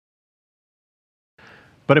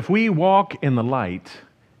But if we walk in the light,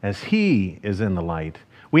 as He is in the light,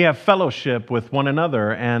 we have fellowship with one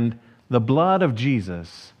another, and the blood of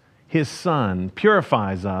Jesus, His Son,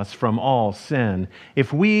 purifies us from all sin.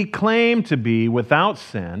 If we claim to be without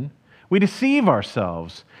sin, we deceive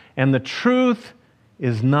ourselves, and the truth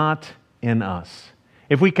is not in us.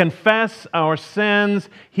 If we confess our sins,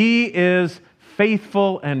 He is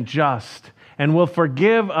faithful and just, and will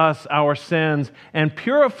forgive us our sins and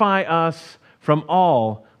purify us from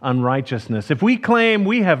all unrighteousness. If we claim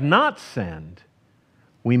we have not sinned,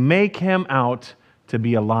 we make Him out to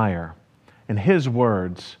be a liar, and His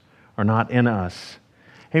words are not in us.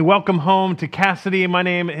 Hey, welcome home to Cassidy. My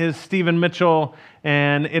name is Stephen Mitchell,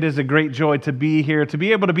 and it is a great joy to be here, to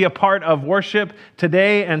be able to be a part of worship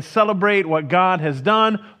today and celebrate what God has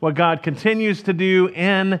done, what God continues to do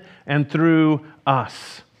in and through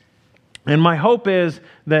us. And my hope is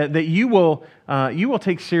that you will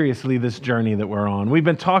take seriously this journey that we're on. We've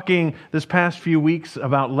been talking this past few weeks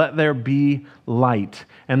about let there be light,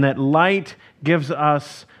 and that light gives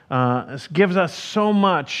us so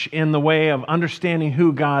much in the way of understanding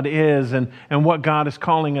who God is and what God is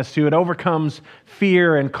calling us to. It overcomes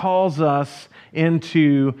fear and calls us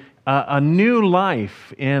into a new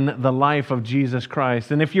life in the life of Jesus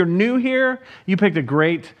Christ. And if you're new here, you picked a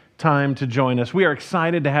great time to join us. We are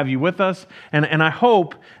excited to have you with us, and I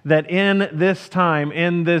hope that in this time,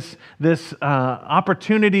 in this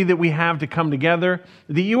opportunity that we have to come together,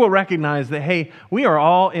 that you will recognize that, hey, we are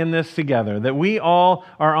all in this together, that we all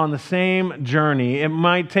are on the same journey. It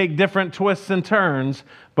might take different twists and turns,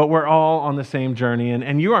 but we're all on the same journey,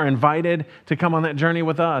 and you are invited to come on that journey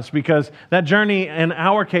with us, because that journey, in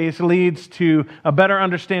our case, leads to a better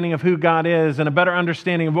understanding of who God is and a better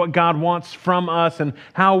understanding of what God wants from us and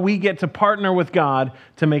how we get to partner with God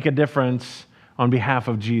to make a difference on behalf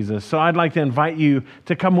of Jesus. So I'd like to invite you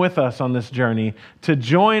to come with us on this journey, to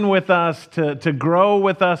join with us, to grow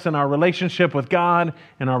with us in our relationship with God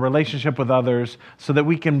and our relationship with others, so that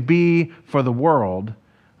we can be for the world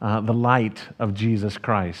the light of Jesus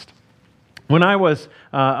Christ. When I was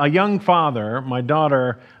a young father, my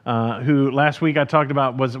daughter, who last week I talked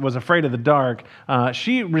about was afraid of the dark,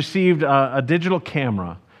 she received a digital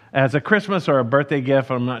camera as a Christmas or a birthday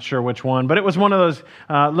gift. I'm not sure which one, but it was one of those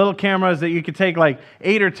little cameras that you could take like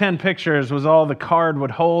 8 or 10 pictures was all the card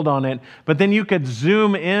would hold on it, but then you could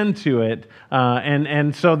zoom into it,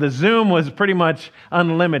 and so the zoom was pretty much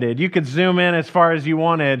unlimited. You could zoom in as far as you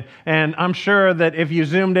wanted, and I'm sure that if you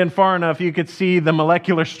zoomed in far enough, you could see the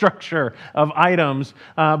molecular structure of items,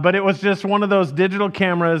 but it was just one of those digital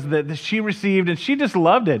cameras that she received, and she just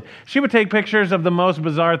loved it. She would take pictures of the most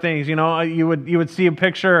bizarre things. You know, you would see a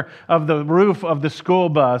picture of the roof of the school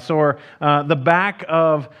bus, or the back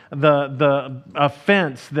of a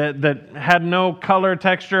fence that had no color,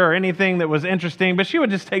 texture, or anything that was interesting, but she would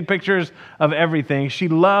just take pictures of everything. She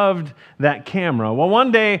loved that camera. Well,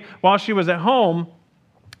 one day while she was at home,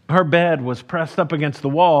 her bed was pressed up against the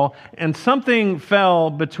wall, and something fell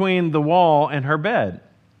between the wall and her bed.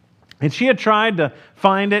 And she had tried to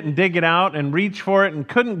find it and dig it out and reach for it and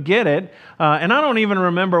couldn't get it. And I don't even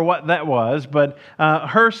remember what that was, but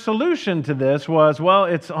her solution to this was, well,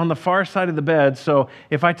 it's on the far side of the bed, so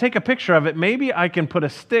if I take a picture of it, maybe I can put a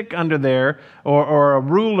stick under there or a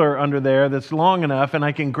ruler under there that's long enough, and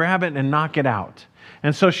I can grab it and knock it out.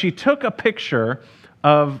 And so she took a picture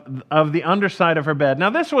of the underside of her bed. Now,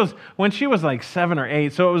 this was when she was like 7 or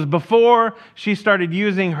 8, so it was before she started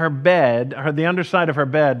using her bed, the underside of her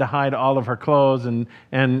bed, to hide all of her clothes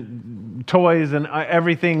and toys and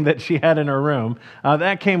everything that she had in her room.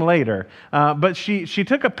 That came later. But she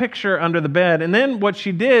took a picture under the bed, and then what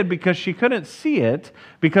she did, because she couldn't see it,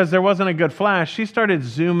 because there wasn't a good flash, she started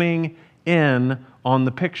zooming in on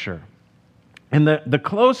the picture. And the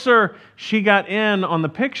closer she got in on the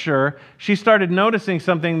picture, she started noticing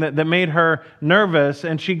something that made her nervous,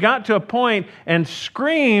 and she got to a point and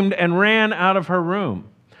screamed and ran out of her room.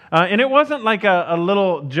 And it wasn't like a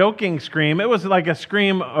little joking scream. It was like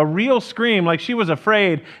a real scream, like she was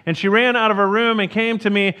afraid. And she ran out of her room and came to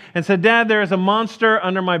me and said, "Dad, there is a monster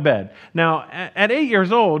under my bed." Now, at 8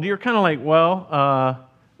 years old, you're kind of like, well,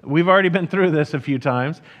 we've already been through this a few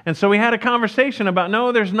times. And so we had a conversation about,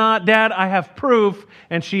 no, there's not. Dad, I have proof.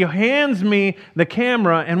 And she hands me the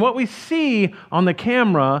camera. And what we see on the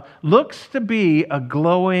camera looks to be a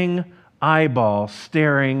glowing eyeball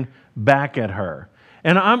staring back at her.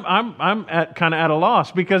 And I'm kind of at a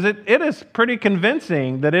loss because it is pretty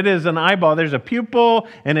convincing that it is an eyeball. There's a pupil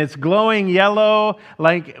and it's glowing yellow,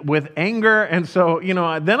 like with anger. And so,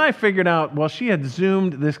 then I figured out, well, she had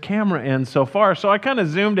zoomed this camera in so far. So I kind of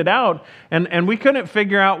zoomed it out and we couldn't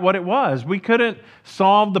figure out what it was. We couldn't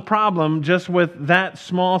solve the problem just with that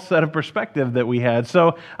small set of perspective that we had.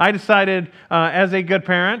 So I decided, as a good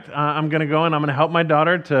parent, I'm going to go and I'm going to help my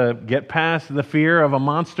daughter to get past the fear of a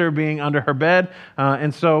monster being under her bed.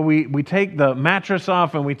 And so we take the mattress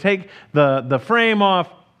off and we take the frame off,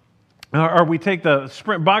 or we take the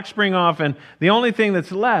box spring off, and the only thing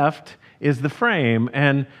that's left is the frame.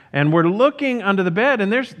 And we're looking under the bed,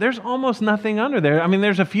 and there's almost nothing under there. I mean,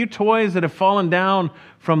 there's a few toys that have fallen down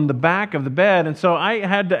from the back of the bed, and so I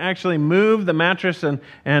had to actually move the mattress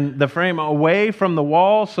and the frame away from the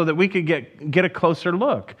wall so that we could get a closer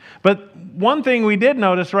look. But one thing we did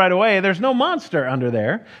notice right away, there's no monster under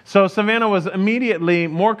there. So Savannah was immediately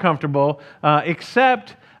more comfortable,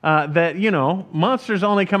 except that, monsters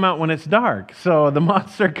only come out when it's dark. So the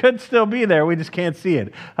monster could still be there. We just can't see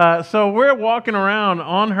it. So we're walking around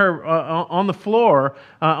on the floor,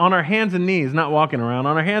 on our hands and knees, not walking around,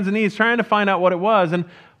 on our hands and knees, trying to find out what it was. And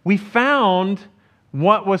we found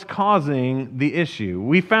what was causing the issue.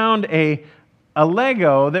 We found a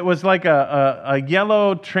Lego that was like a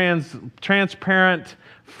yellow transparent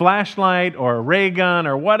flashlight or a ray gun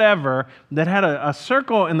or whatever that had a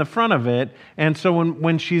circle in the front of it. And so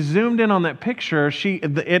when she zoomed in on that picture,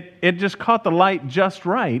 it just caught the light just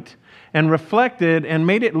right and reflected and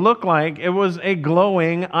made it look like it was a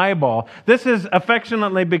glowing eyeball. This has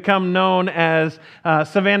affectionately become known as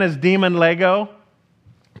Savannah's Demon Lego,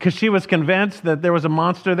 because she was convinced that there was a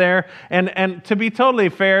monster there. And to be totally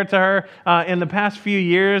fair to her, in the past few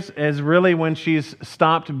years is really when she's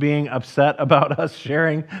stopped being upset about us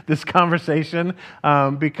sharing this conversation,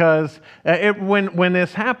 because when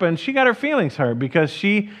this happened, she got her feelings hurt because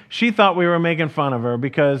she thought we were making fun of her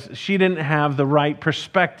because she didn't have the right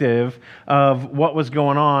perspective of what was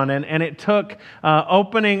going on. And it took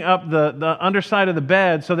opening up the underside of the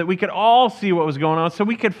bed so that we could all see what was going on, so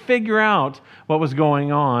we could figure out what was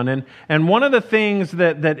going on. And one of the things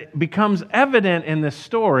that becomes evident in this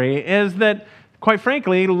story is that, quite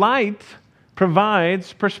frankly, light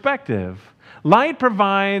provides perspective. Light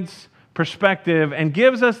provides perspective and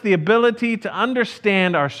gives us the ability to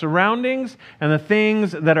understand our surroundings and the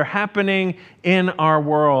things that are happening in our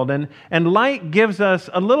world. And light gives us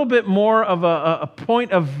a little bit more of a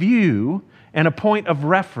point of view and a point of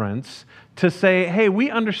reference to say, hey, we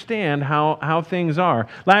understand how things are.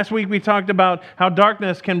 Last week we talked about how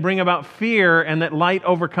darkness can bring about fear and that light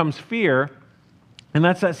overcomes fear. And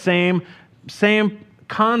that's that same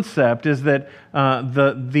concept, is that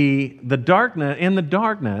the darkness, in the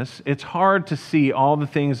darkness, it's hard to see all the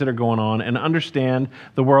things that are going on and understand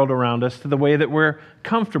the world around us to the way that we're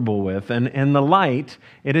comfortable with. And in the light,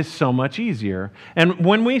 it is so much easier. And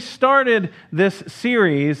when we started this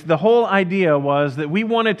series, the whole idea was that we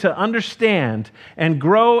wanted to understand and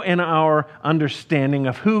grow in our understanding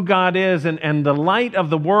of who God is and the light of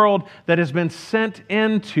the world that has been sent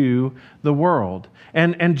into the world.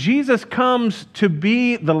 And Jesus comes to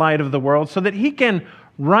be the light of the world so that He can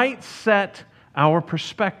right set our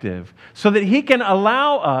perspective, so that He can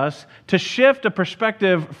allow us to shift a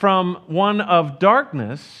perspective from one of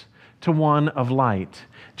darkness to one of light.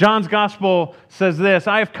 John's Gospel says this: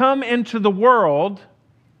 I have come into the world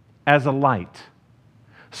as a light,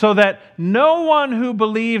 so that no one who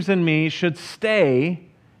believes in me should stay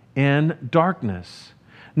in darkness.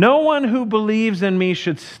 No one who believes in me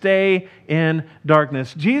should stay in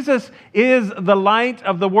darkness. Jesus is the light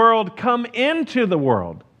of the world come into the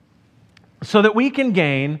world so that we can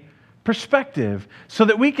gain perspective, so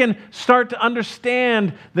that we can start to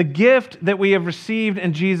understand the gift that we have received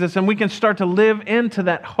in Jesus, and we can start to live into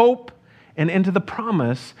that hope and into the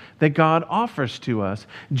promise that God offers to us.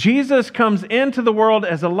 Jesus comes into the world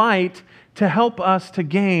as a light to help us to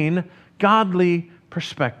gain godly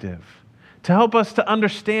perspective, to help us to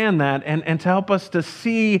understand that and to help us to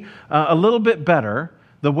see a little bit better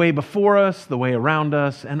the way before us, the way around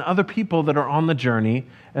us, and other people that are on the journey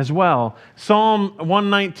as well. Psalm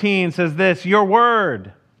 119 says this: your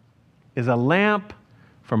word is a lamp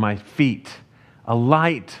for my feet, a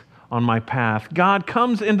light on my path. God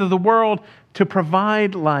comes into the world to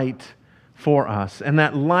provide light for us, and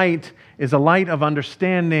that light is a light of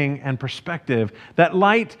understanding and perspective. That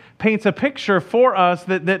light paints a picture for us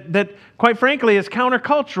that quite frankly, is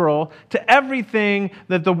countercultural to everything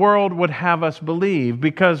that the world would have us believe,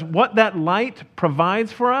 because what that light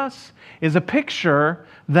provides for us is a picture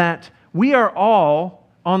that we are all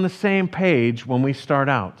on the same page when we start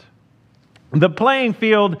out. The playing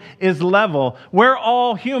field is level. We're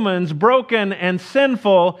all humans, broken and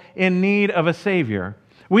sinful, in need of a Savior.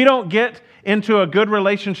 We don't get into a good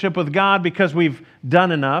relationship with God because we've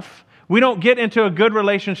done enough. We don't get into a good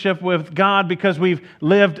relationship with God because we've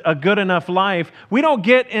lived a good enough life. We don't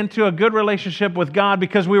get into a good relationship with God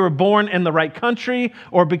because we were born in the right country,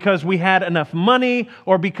 or because we had enough money,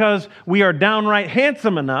 or because we are downright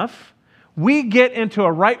handsome enough. We get into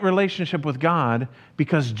a right relationship with God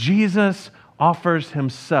because Jesus offers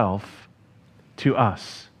Himself to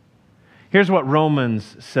us. Here's what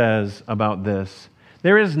Romans says about this.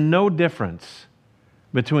 There is no difference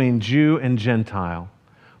between Jew and Gentile,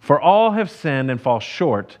 for all have sinned and fall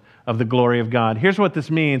short of the glory of God. Here's what this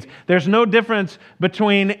means. There's no difference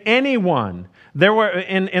between anyone. There were,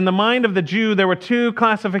 in the mind of the Jew, there were two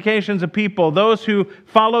classifications of people: those who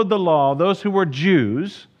followed the law, those who were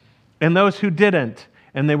Jews, and those who didn't,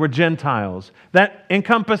 and they were Gentiles. That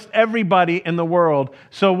encompassed everybody in the world.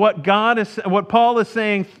 So what God is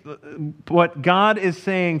saying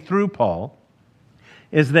through Paul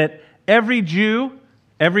is that every Jew,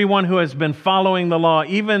 everyone who has been following the law,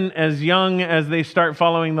 even as young as they start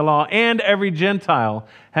following the law, and every Gentile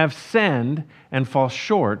have sinned and fall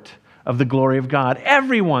short of the glory of God.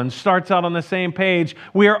 Everyone starts out on the same page.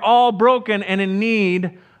 We are all broken and in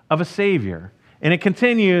need of a Savior. And it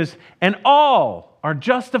continues, and all are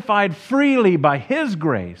justified freely by His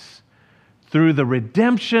grace through the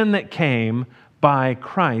redemption that came by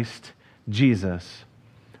Christ Jesus.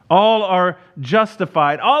 All are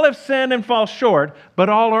justified. All have sinned and fall short, but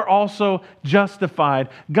all are also justified.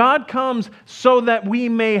 God comes so that we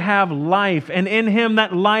may have life, and in Him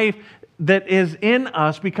that life that is in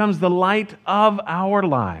us becomes the light of our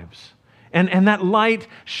lives. And that light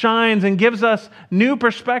shines and gives us new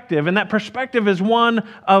perspective. And that perspective is one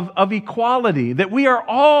of equality, that we are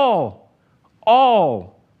all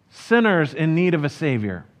sinners in need of a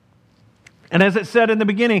Savior. And as it said in the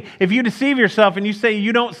beginning, if you deceive yourself and you say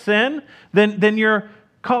you don't sin, then you're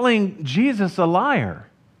calling Jesus a liar.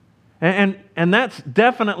 And that's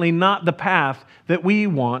definitely not the path that we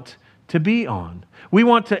want to be on. We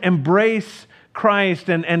want to embrace Christ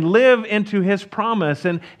and live into His promise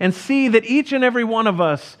and see that each and every one of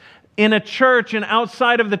us in a church and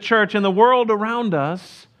outside of the church and the world around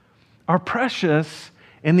us are precious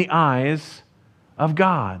in the eyes of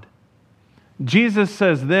God. Jesus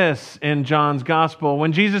says this in John's Gospel.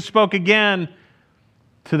 When Jesus spoke again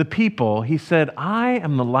to the people, He said, "I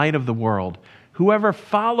am the light of the world. Whoever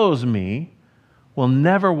follows me will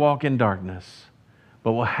never walk in darkness,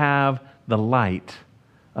 but will have the light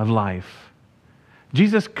of life."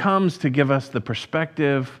 Jesus comes to give us the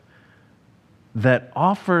perspective that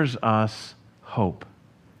offers us hope.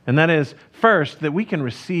 And that is, first, that we can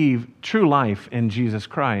receive true life in Jesus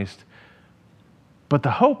Christ. But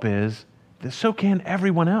the hope is that so can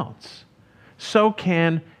everyone else. So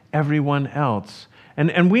can everyone else.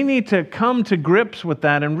 And we need to come to grips with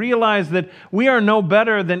that and realize that we are no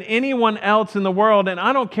better than anyone else in the world. And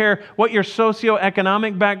I don't care what your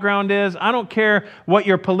socioeconomic background is. I don't care what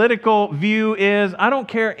your political view is. I don't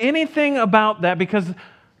care anything about that, because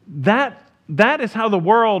that is how the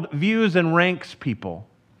world views and ranks people.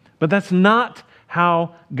 But that's not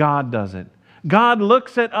how God does it. God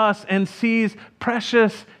looks at us and sees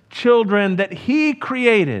precious children that He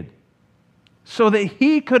created so that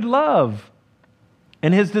He could love.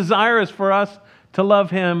 And His desire is for us to love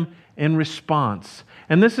Him in response.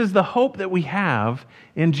 And this is the hope that we have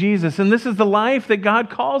in Jesus. And this is the life that God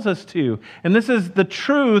calls us to. And this is the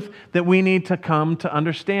truth that we need to come to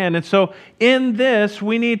understand. And so in this,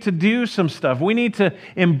 we need to do some stuff. We need to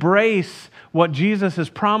embrace what Jesus has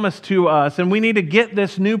promised to us. And we need to get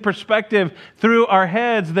this new perspective through our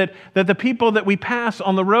heads that the people that we pass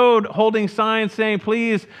on the road holding signs saying,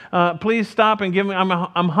 please stop and give me,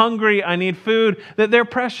 I'm hungry, I need food, that they're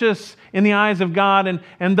precious in the eyes of God.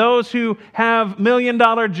 And those who have $1 million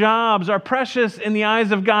jobs are precious in the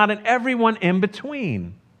eyes of God, and everyone in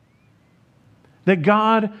between. That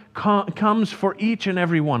God comes for each and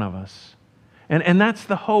every one of us. And that's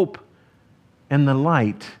the hope and the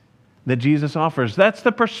light that Jesus offers. That's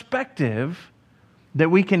the perspective that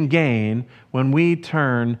we can gain when we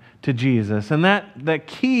turn to Jesus. And the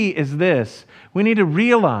key is this. We need to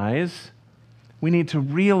realize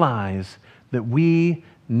that we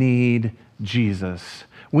need Jesus.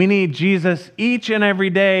 We need Jesus each and every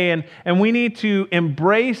day, and we need to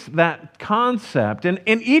embrace that concept. And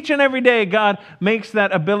each and every day, God makes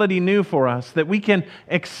that ability new for us, that we can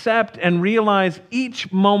accept and realize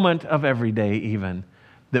each moment of every day even,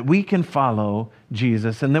 that we can follow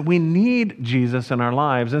Jesus and that we need Jesus in our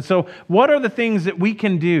lives. And so what are the things that we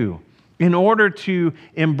can do in order to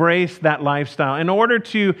embrace that lifestyle, in order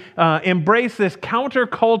to embrace this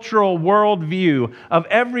countercultural worldview of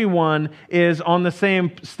everyone is on the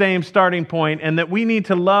same starting point, and that we need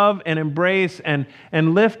to love and embrace and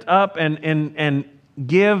lift up and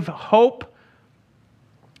give hope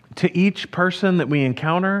to each person that we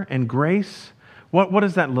encounter and grace. What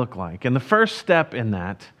does that look like? And the first step in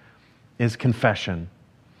that is confession.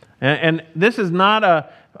 And this is not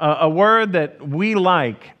a word that we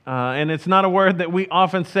like, and it's not a word that we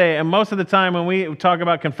often say. And most of the time when we talk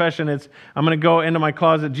about confession, it's, I'm going to go into my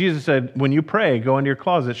closet. Jesus said, when you pray, go into your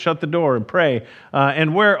closet, shut the door and pray.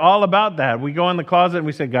 And we're all about that. We go in the closet and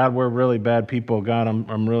we say, God, we're really bad people. God,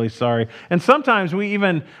 I'm really sorry. And sometimes we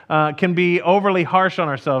even can be overly harsh on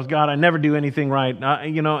ourselves. God, I never do anything right.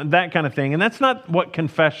 That kind of thing. And that's not what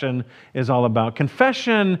confession is all about.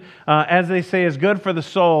 Confession, as they say, is good for the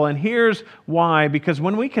soul. And here's why. Because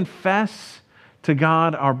when we confess to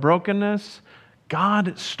God our brokenness,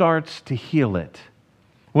 God starts to heal it.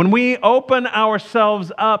 When we open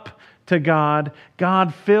ourselves up to God,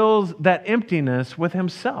 God fills that emptiness with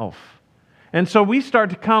Himself. And so we start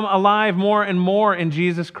to come alive more and more in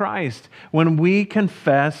Jesus Christ when we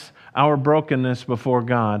confess our brokenness before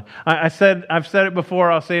God. I've said it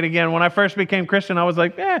before, I'll say it again. When I first became Christian, I was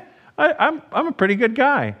like, I'm a pretty good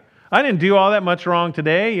guy. I didn't do all that much wrong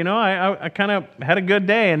today. I kind of had a good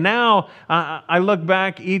day. And now I look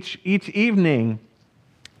back each evening.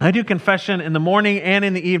 I do confession in the morning and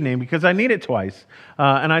in the evening because I need it twice.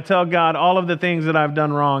 And I tell God all of the things that I've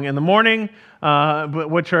done wrong in the morning,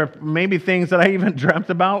 which are maybe things that I even dreamt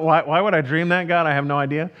about. Why would I dream that, God? I have no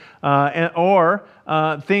idea. Or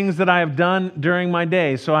things that I have done during my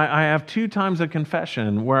day. So I have 2 times of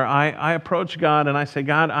confession where I approach God and I say,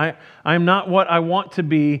 God, I'm not what I want to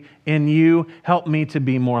be in you. Help me to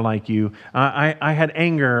be more like you. I had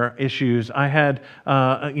anger issues. I had,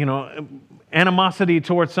 animosity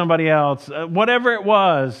towards somebody else. Whatever it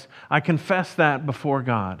was, I confess that before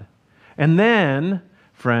God. And then,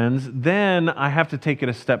 friends, I have to take it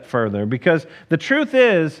a step further, because the truth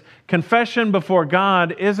is, confession before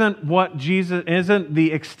God isn't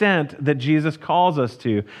the extent that Jesus calls us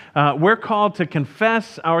to. We're called to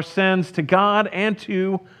confess our sins to God and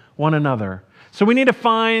to one another. So we need to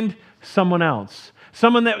find someone else,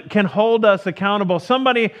 someone that can hold us accountable,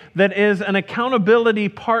 somebody that is an accountability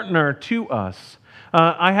partner to us.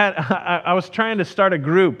 I was trying to start a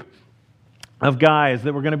group of guys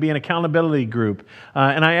that were going to be an accountability group.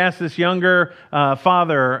 And I asked this younger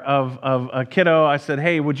father of a kiddo, I said,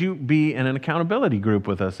 hey, would you be in an accountability group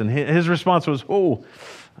with us? And his response was,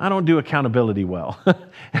 I don't do accountability well.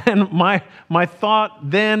 And my thought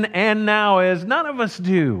then and now is, none of us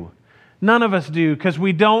do. None of us do, because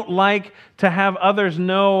we don't like to have others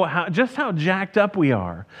know just how jacked up we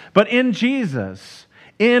are. But in Jesus,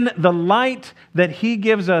 in the light that He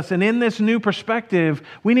gives us, and in this new perspective,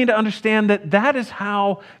 we need to understand that is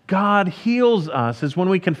how God heals us, is when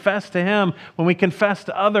we confess to Him, when we confess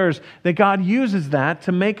to others, that God uses that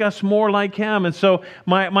to make us more like Him. And so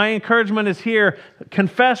my encouragement is here,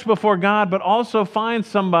 confess before God, but also find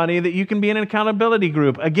somebody that you can be in an accountability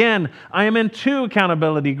group. Again, I am in 2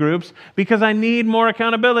 accountability groups because I need more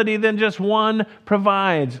accountability than just one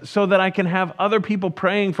provides, so that I can have other people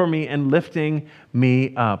praying for me and lifting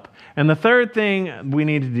me up. And the third thing we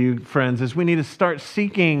need to do, friends, is we need to start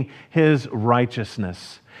seeking His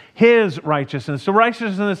righteousness. His righteousness.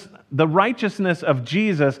 The righteousness of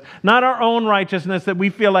Jesus, not our own righteousness that we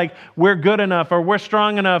feel like we're good enough or we're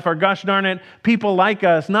strong enough or gosh darn it, people like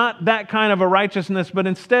us. Not that kind of a righteousness, but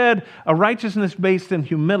instead a righteousness based in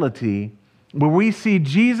humility, where we see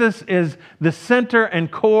Jesus is the center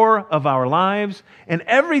and core of our lives, and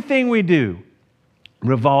everything we do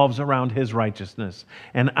revolves around His righteousness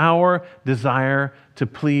and our desire to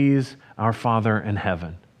please our Father in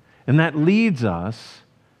heaven. And that leads us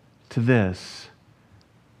to this,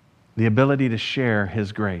 the ability to share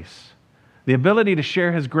His grace. The ability to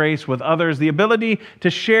share His grace with others, the ability to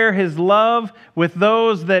share His love with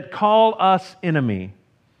those that call us enemy,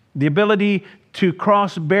 the ability to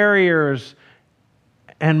cross barriers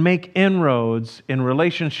and make inroads in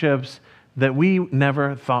relationships that we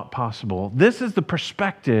never thought possible. This is the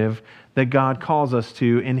perspective that God calls us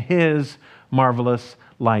to in His marvelous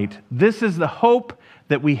light. This is the hope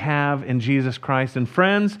that we have in Jesus Christ. And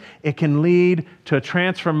friends, it can lead to a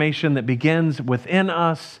transformation that begins within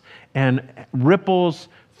us and ripples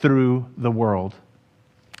through the world.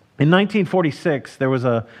 In 1946, there was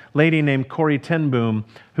a lady named Corrie ten Boom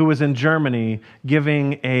who was in Germany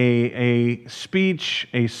giving a speech,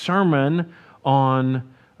 a sermon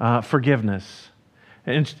on forgiveness.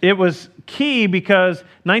 And it was key because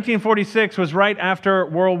 1946 was right after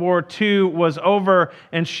World War II was over,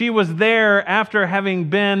 and she was there after having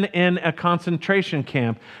been in a concentration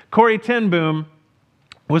camp. Corrie ten Boom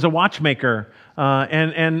was a watchmaker,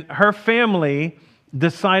 and her family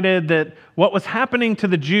decided that what was happening to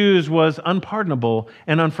the Jews was unpardonable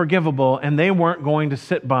and unforgivable, and they weren't going to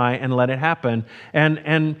sit by and let it happen.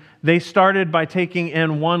 And they started by taking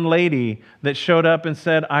in one lady that showed up and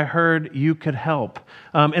said, "I heard you could help."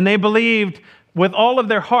 And they believed with all of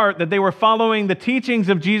their heart that they were following the teachings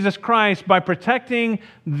of Jesus Christ by protecting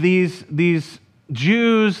these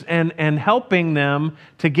Jews and helping them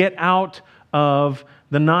to get out of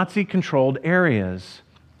the Nazi-controlled areas.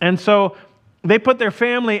 And so they put their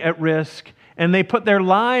family at risk, and they put their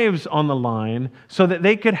lives on the line so that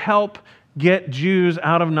they could help get Jews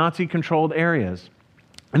out of Nazi-controlled areas.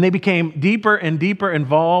 And they became deeper and deeper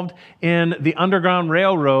involved in the Underground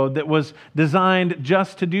Railroad that was designed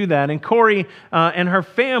just to do that. And Corrie and her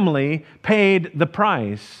family paid the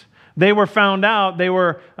price. They were found out, they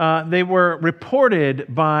were reported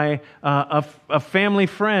by a family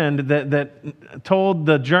friend that told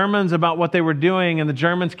the Germans about what they were doing, and the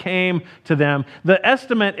Germans came to them. The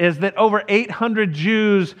estimate is that over 800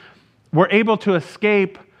 Jews were able to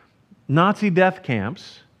escape Nazi death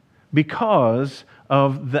camps because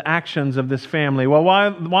of the actions of this family. Well,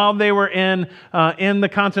 while they were in the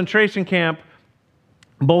concentration camp,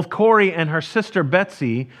 both Corrie and her sister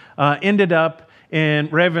Betsy ended up in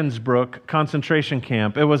Ravensbrück concentration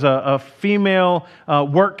camp. It was a female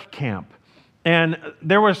work camp. And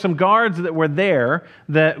there were some guards that were there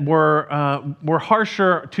that were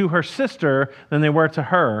harsher to her sister than they were to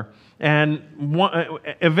her. And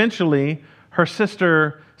eventually, her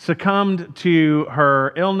sister succumbed to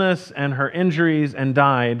her illness and her injuries and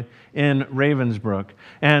died in Ravensbrück.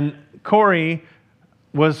 And Corrie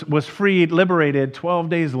was freed, liberated 12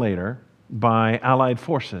 days later by Allied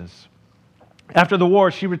forces. After the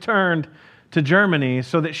war, she returned to Germany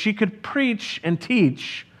so that she could preach and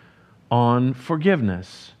teach on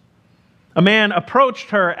forgiveness. A man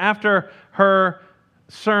approached her after her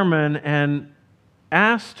sermon and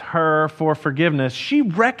asked her for forgiveness. She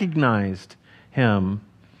recognized him.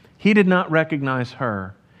 He did not recognize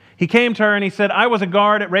her. He came to her and he said, "I was a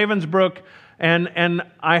guard at Ravensbrück, and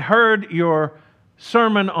I heard your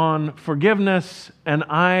sermon on forgiveness, and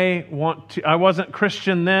I wasn't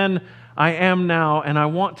Christian then, I am now, and I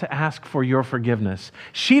want to ask for your forgiveness."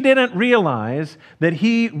 She didn't realize that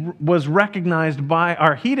he was recognized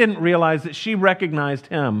he didn't realize that she recognized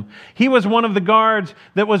him. He was one of the guards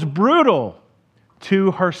that was brutal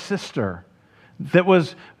to her sister. That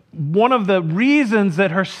was one of the reasons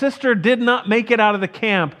that her sister did not make it out of the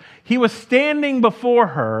camp. He was standing before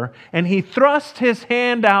her, and he thrust his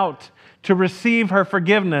hand out to receive her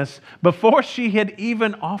forgiveness before she had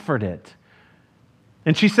even offered it.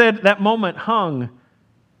 And she said that moment hung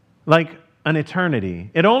like an eternity.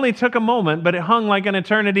 It only took a moment, but it hung like an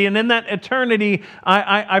eternity. And in that eternity,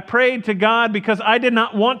 I prayed to God because I did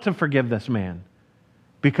not want to forgive this man,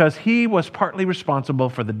 because he was partly responsible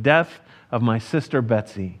for the death of my sister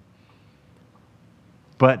Betsy.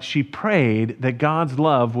 But she prayed that God's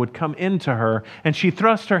love would come into her, and she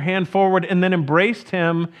thrust her hand forward and then embraced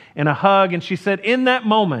him in a hug. And she said, "In that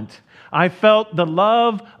moment, I felt the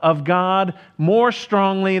love of God more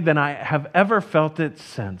strongly than I have ever felt it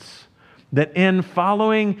since." That in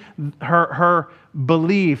following her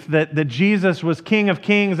belief that Jesus was King of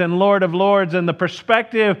Kings and Lord of Lords, and the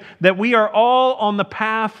perspective that we are all on the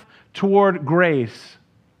path toward grace,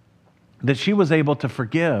 that she was able to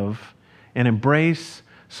forgive and embrace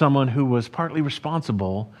someone who was partly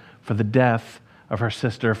responsible for the death of her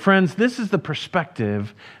sister. Friends, this is the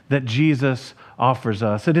perspective that Jesus offers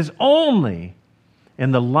us. It is only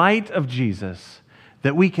in the light of Jesus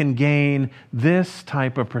that we can gain this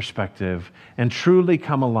type of perspective and truly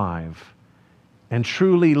come alive and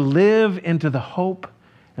truly live into the hope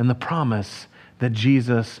and the promise that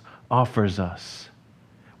Jesus offers us.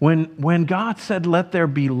 When God said, "Let there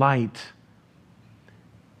be light,"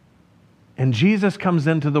 and Jesus comes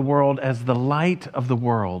into the world as the light of the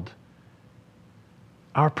world,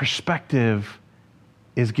 our perspective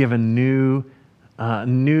is given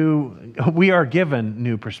we are given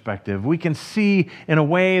new perspective. We can see in a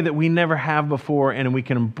way that we never have before, and we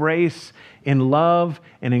can embrace in love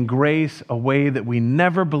and in grace a way that we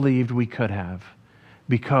never believed we could have,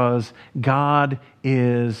 because God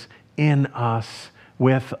is in us,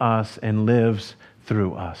 with us, and lives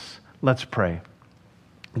through us. Let's pray.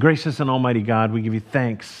 Gracious and almighty God, we give you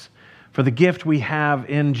thanks for the gift we have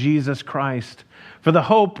in Jesus Christ, for the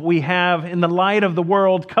hope we have in the light of the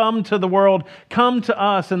world. Come to the world, come to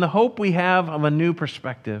us, and the hope we have of a new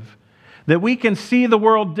perspective, that we can see the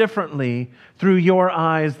world differently through your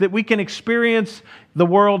eyes, that we can experience the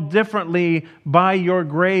world differently by your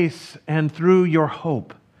grace and through your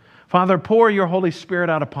hope. Father, pour your Holy Spirit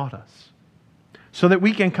out upon us so that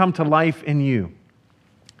we can come to life in you.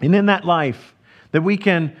 And in that life, that we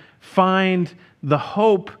can find the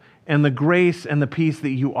hope and the grace and the peace that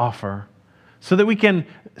you offer, so that we can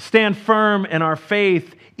stand firm in our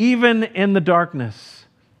faith even in the darkness.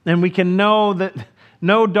 And we can know that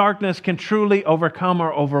no darkness can truly overcome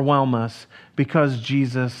or overwhelm us because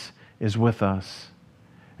Jesus is with us.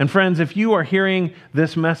 And friends, if you are hearing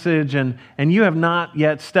this message and you have not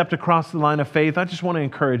yet stepped across the line of faith, I just want to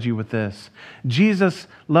encourage you with this. Jesus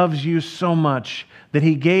loves you so much that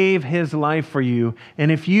he gave his life for you.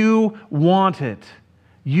 And if you want it,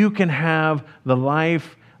 you can have the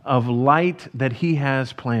life of light that he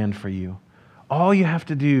has planned for you. All you have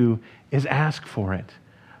to do is ask for it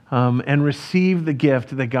and receive the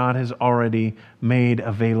gift that God has already made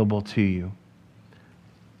available to you.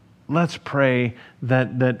 Let's pray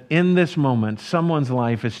that in this moment, someone's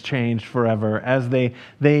life is changed forever as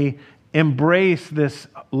they embrace this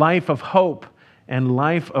life of hope and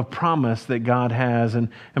life of promise that God has. And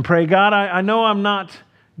pray, God, I know I'm not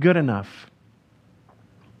good enough,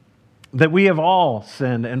 that we have all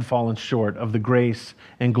sinned and fallen short of the grace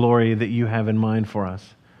and glory that you have in mind for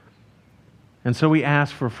us. And so we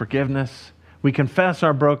ask for forgiveness. We confess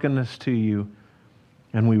our brokenness to you,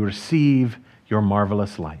 and we receive your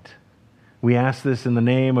marvelous light. We ask this in the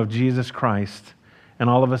name of Jesus Christ, and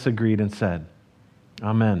all of us agreed and said,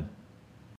 Amen.